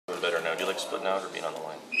splitting out or being on the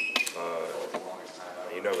line?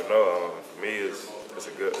 You never know. For me, it's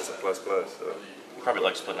a plus. So. You probably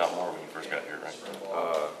like splitting out more when you first got here, right?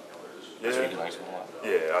 Yeah. So you did nice one a lot.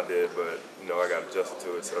 Yeah, I did, but I got adjusted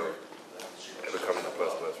to it, so it becoming a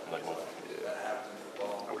plus. Like what? Yeah.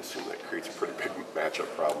 I would assume that creates a pretty big matchup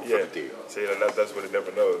problem Yeah. for the team. See, that's what you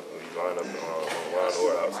never know when you line up on the line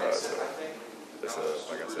or outside. So it's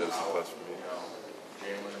like I said, it's a plus for me.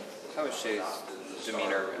 How has Shea's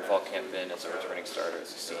demeanor in fall camp been as a returning starter, as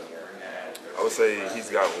a senior? I would say he's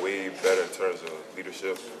gotten way better in terms of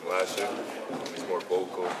leadership from last year. He's more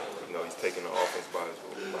vocal. He's taking the offense by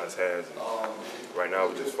his hands. And right now,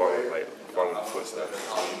 we're just following the footsteps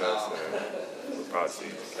between us, and we're proud to see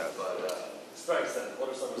he's the captain.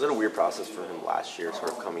 Was it a weird process for him last year,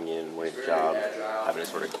 sort of coming in, winning the job, having to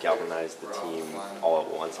sort of galvanize the team all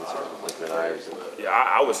at once and sort of link the knives? Yeah,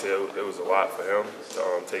 I would say it was a lot for him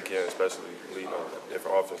to take in, especially leading a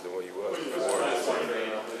different offense than what he was before.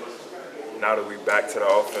 Now that we're back to the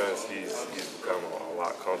offense, he's become a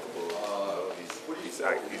lot comfortable. He's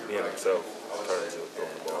being himself in terms of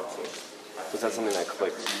throwing the ball. So. Was that something that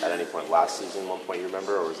clicked at any point last season, one point you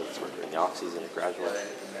remember, or was it sort of during the offseason, gradually?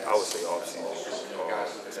 I would say off-season,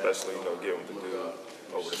 especially, getting him to do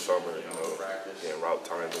over the summer, getting route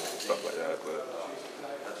timings and stuff like that. But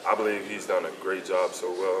I believe he's done a great job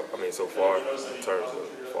so far in terms of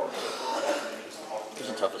fall. Who's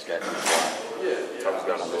the toughest guy? Toughest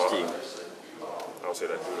guy on this team? I would say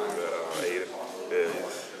that dude, Aiden. Yeah,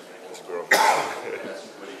 he's a girl.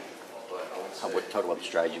 Talk about the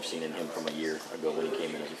strides you've seen in him from a year ago when he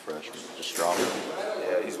came in as a freshman. Just stronger?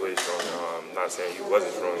 Yeah, he's way stronger. Not saying he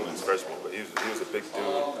wasn't strong when he was freshman, but he was a big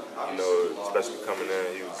dude. Especially coming in,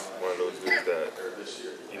 he was one of those dudes that,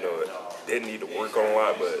 didn't need to work on a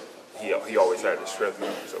lot, but he always had the strength.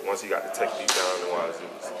 So once he got the technique down, it was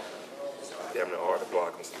damn near hard to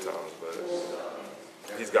block him sometimes. But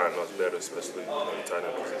he's gotten much better, especially in the tight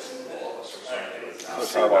end position.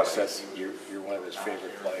 You're one of his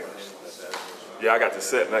favorite players. Yeah, I got to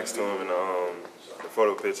sit next to him in the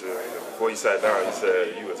photo picture. Before he sat down, he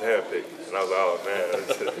said you was handpicked, and I was like, oh man,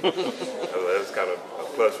 that was kind of a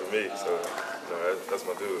plus for me. So that's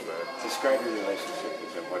my dude, man. Describe your relationship with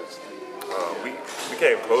him. What it's like. We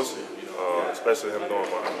became closer, especially him knowing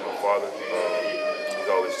my father.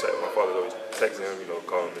 My father's always texting him,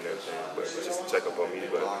 calling him and everything, but just to check up on me.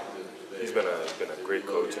 But he's been a great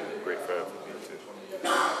coach and a great friend for me too.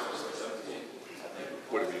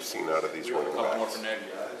 What have you seen out of these running backs?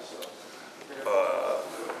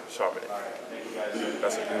 Sharpening.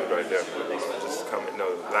 That's a dude right there. Just coming,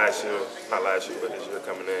 not last year, but this year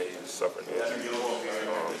coming in, he was suffering injury.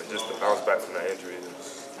 And just to bounce back from that injury, it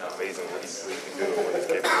was amazing what he can do when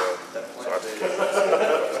he's capable of. So I just can't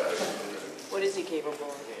see. What is he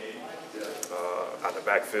capable of? Out the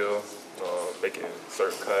backfield, making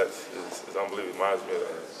certain cuts is unbelievable. It reminds me of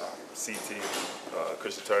CT,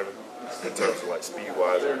 Christian Turner, in terms of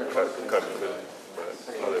speed-wise and cutting ability. But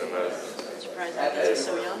other than that, surprising because he's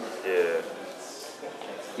so young. Yeah.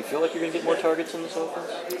 You feel like you're going to get more targets in this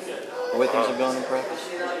offense? The way things have gone in practice?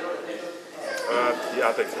 Yeah,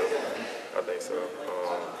 I think so.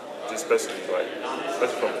 Just especially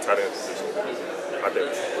from the tight end position. I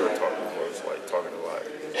think we're talking more, talking a lot.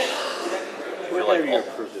 Where have you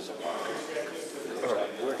improved as a blocker?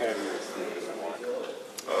 Where have you improved as a blocker?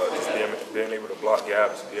 Just being able to block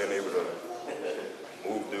gaps, being able to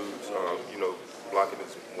move dudes. Blocking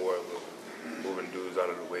is more of moving dudes out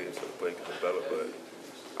of the way so the play can develop. But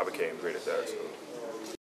I became great at that. So